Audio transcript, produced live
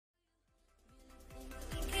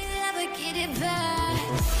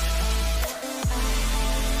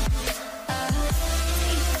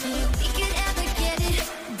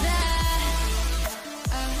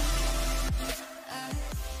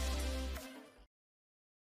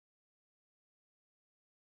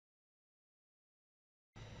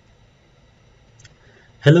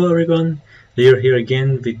Hello everyone, we are here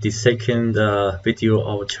again with the second video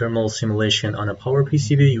of thermal simulation on a power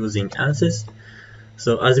PCB using ANSYS.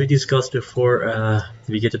 So as we discussed before,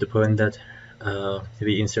 we get to the point that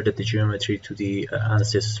we inserted the geometry to the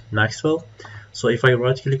ANSYS Maxwell. So if I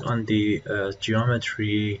right click on the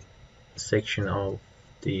geometry section of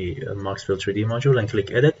the Maxwell 3D module and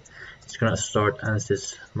click edit, it's gonna start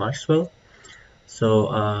ANSYS Maxwell.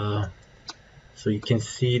 So you can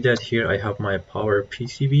see that here I have my power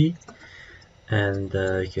PCB, and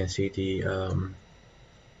you can see the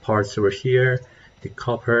parts over here, the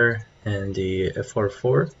copper and the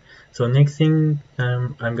FR4. So next thing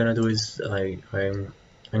I'm gonna do is I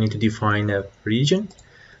need to define a region.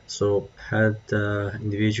 So add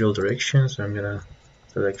individual directions. So I'm gonna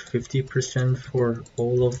select 50% for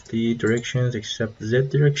all of the directions except Z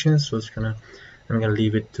direction. So I'm gonna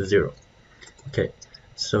leave it to 0. Okay.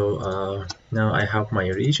 So now I have my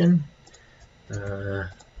region.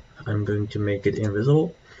 I'm going to make it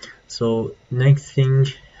invisible. So next thing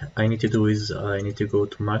I need to do is I need to go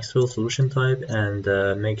to Maxwell solution type and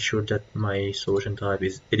make sure that my solution type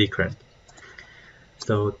is eddy current.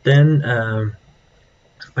 So then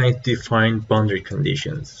I define boundary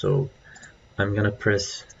conditions. So I'm gonna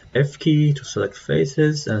press F key to select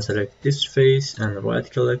faces and select this face and right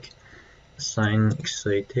click, assign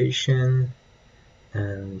excitation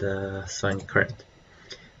and assign current.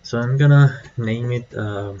 So I'm gonna name it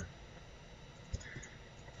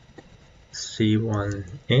C1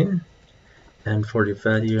 in, and for the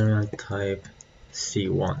value I'm gonna type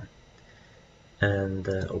C1 and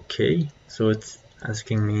OK. So it's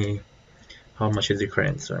asking me how much is the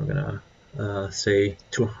current. So I'm gonna say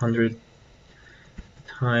 200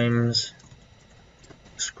 times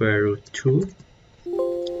square root 2.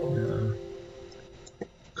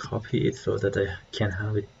 Copy it so that I can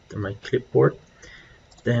have it on my clipboard.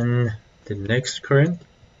 Then the next current,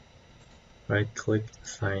 right click,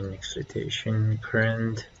 assign excitation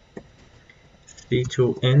current,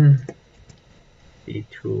 C2 in,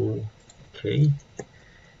 C2 K,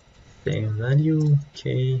 same value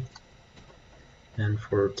K, and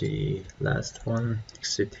for the last one,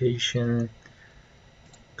 excitation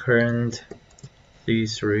current,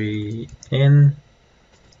 C3 in,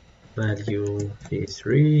 value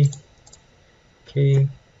C3 K,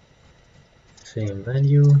 same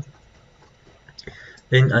value.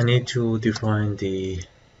 Then I need to define the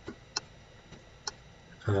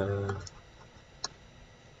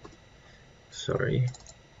sorry,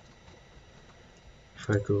 if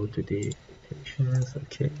I go to the expectations,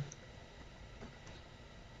 okay.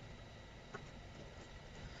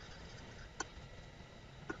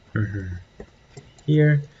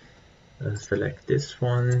 Here select this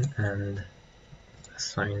one and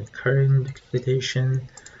assign current excitation,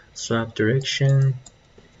 swap direction,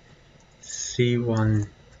 C1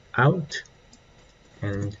 out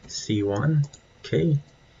and C1, okay.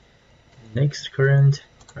 Next current,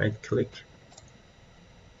 right click,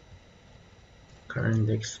 current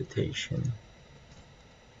excitation,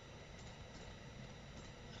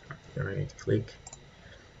 right click,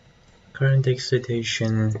 current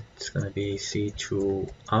excitation, it's gonna be C2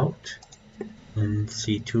 out and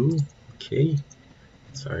C2, okay.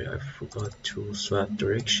 Sorry, I forgot to swap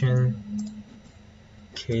direction.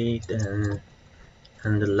 Okay, then,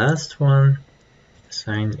 and the last one,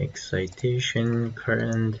 assign excitation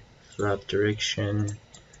current, swap direction,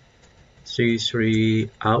 C3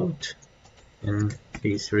 out and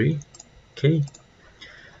C3. Okay.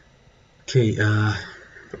 Okay.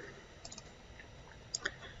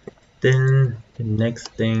 Then the next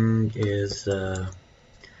thing is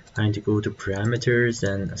I need to go to parameters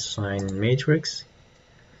and assign matrix.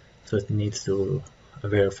 So it needs to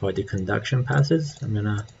verify the conduction passes. I'm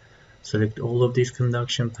gonna select all of these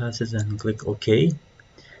conduction passes and click OK.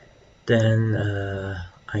 Then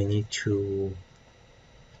I need to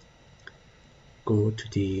go to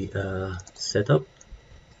the setup,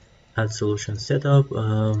 add solution setup.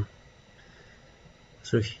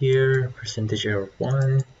 So here percentage error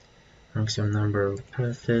 1, maximum number of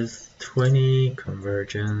passes 20,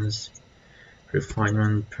 convergence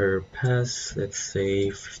refinement per pass, let's say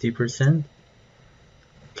 50%.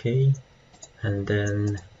 Okay, and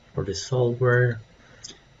then for the solver,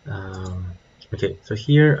 okay, so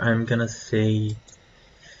here I'm gonna say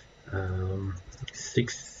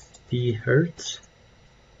 60 Hertz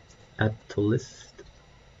at the list,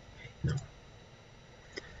 no,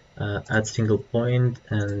 at single point,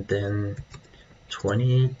 and then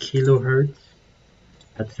 20 kilohertz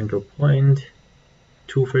at single point,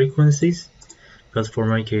 2 frequencies. Because for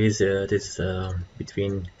my case it is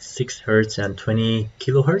between 6 Hertz and 20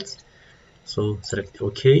 kilohertz. So select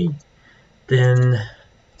OK. Then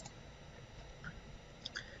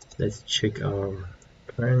let's check our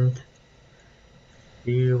current.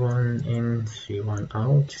 C1 in, C1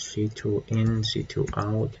 out, C2 in, C2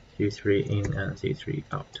 out, C3 in, and C3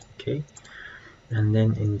 out. Okay, and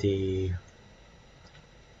then in the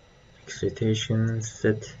excitation,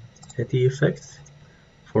 set the effects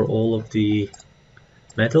for all of the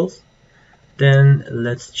metals. Then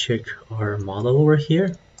let's check our model over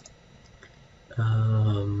here.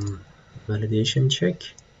 Validation check.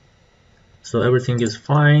 So everything is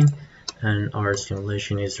fine and our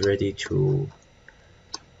simulation is ready to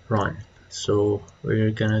run. So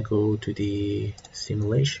we're gonna go to the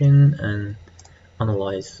simulation and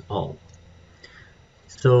analyze all.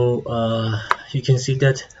 So you can see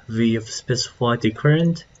that we have specified the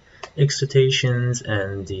current, excitations,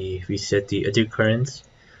 and we set the eddy currents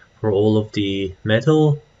for all of the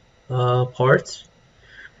metal parts,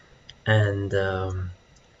 and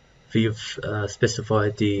we've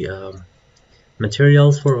specified the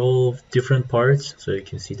materials for all different parts. So you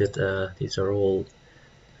can see that these are all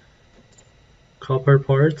copper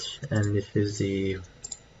parts, and this is the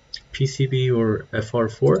PCB or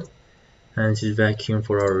FR4, and this is vacuum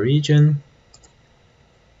for our region,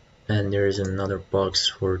 and there is another box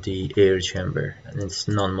for the air chamber, and it's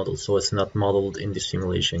non-modeled, so it's not modeled in the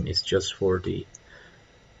simulation, it's just for the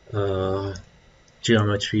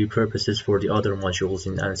geometry purposes for the other modules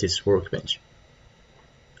in ANSYS workbench.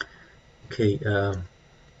 Okay,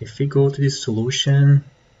 if we go to the solution,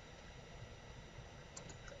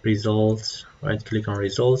 results, right click on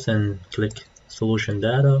results and click solution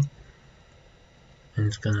data, and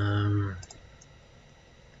it's gonna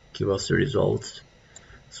give us the results.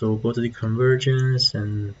 So go to the convergence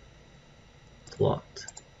and plot.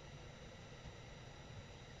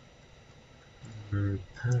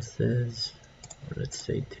 Passes, let's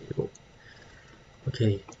say table.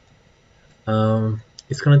 Okay,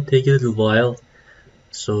 it's gonna take a little while,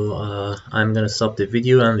 so I'm gonna stop the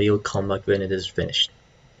video and we'll come back when it is finished.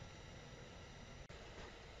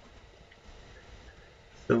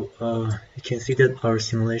 So you can see that our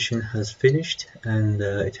simulation has finished, and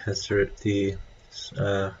it has the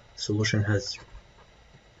solution has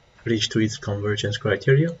reached to its convergence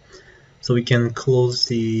criteria. So we can close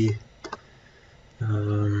the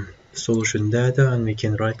solution data, and we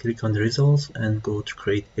can right click on the results and go to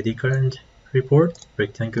create eddy current report,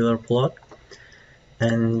 rectangular plot,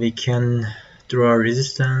 and we can draw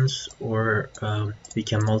resistance, or we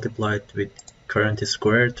can multiply it with current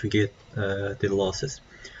squared to get the losses.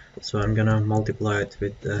 So I'm gonna multiply it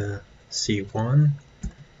with C1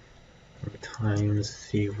 times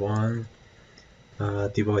C1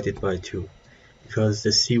 divided by 2, because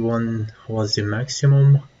the C1 was the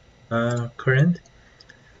maximum current,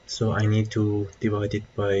 so I need to divide it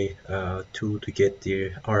by 2 to get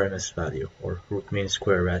the RMS value, or root mean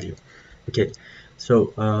square value. Okay,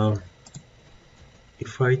 so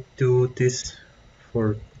if I do this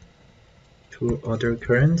for 2 other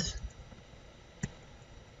currents,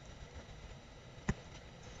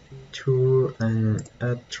 C2 and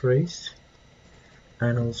add trace,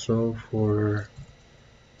 and also for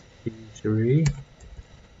C3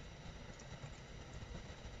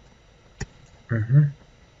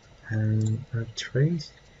 and add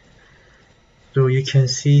trace. So you can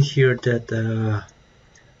see here that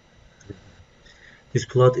this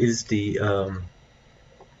plot is the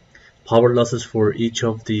power losses for each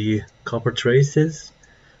of the copper traces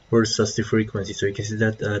versus the frequency. So you can see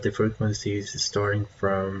that the frequency is starting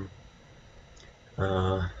from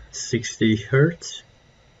 60 Hertz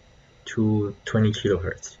to 20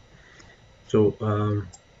 kilohertz. So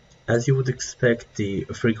as you would expect, the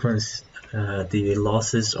frequency, the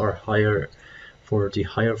losses are higher for the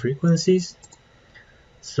higher frequencies.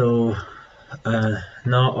 So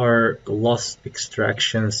now our loss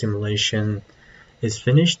extraction simulation is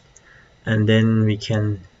finished, and then we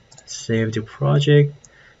can save the project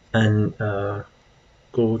and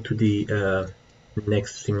go to the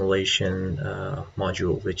next simulation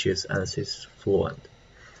module, which is ANSYS Fluent.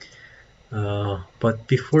 But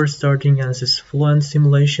before starting ANSYS Fluent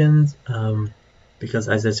simulations, because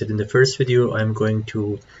as I said in the first video, I'm going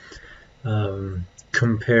to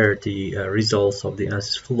compare the results of the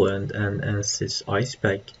ANSYS Fluent and ANSYS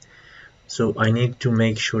IcePack. So I need to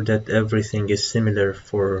make sure that everything is similar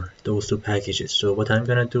for those two packages. So what I'm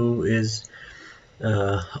gonna do is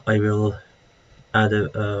I will add a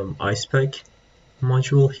IcePack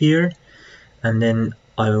module here, and then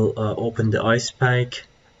I will open the IcePack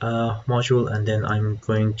module, and then I'm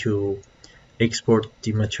going to export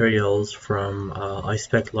the materials from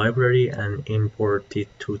IcePack library and import it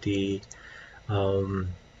to the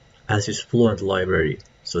ANSYS Fluent library,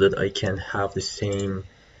 so that I can have the same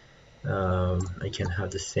I can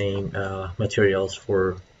have the same materials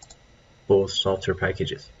for both software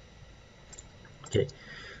packages. Okay,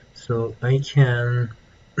 so I can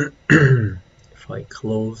if I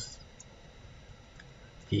close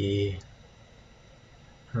the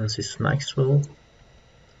ANSYS Maxwell,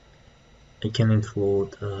 I can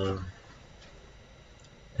include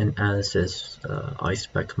an ANSYS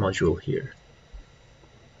iSpec module here.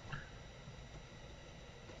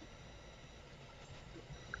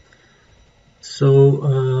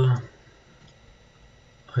 So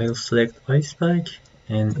I'll select iSpec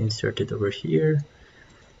and insert it over here,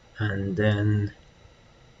 and then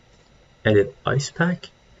edit iSpec,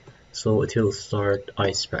 so it will start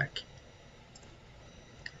iSpec.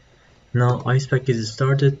 Now iSpec is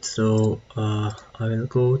started, so I will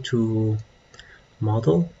go to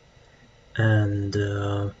model, and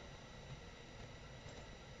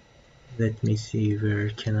let me see, where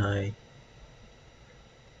can I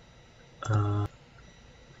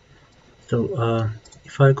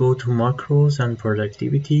if I go to macros and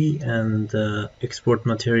productivity and export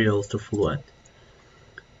materials to Fluent,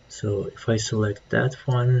 so if I select that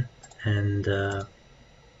one and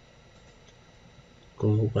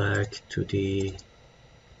go back to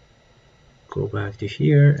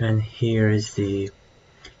here, and here is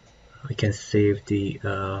I can save the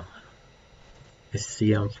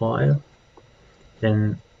SCM file,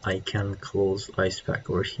 then I can close iSpec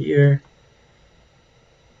over here,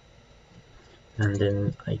 and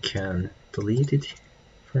then I can delete it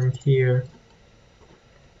from here,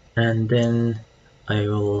 and then I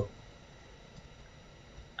will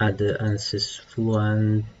add the ANSYS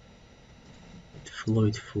Fluid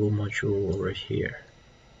Flow module over here.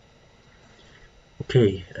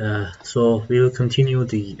 Okay, so we will continue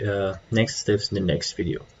the next steps in the next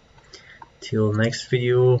video. Till next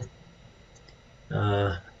video,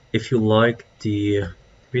 if you like the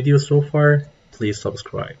video so far, please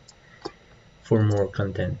subscribe for more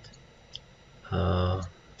content.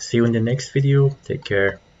 See you in the next video. Take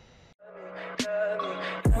care.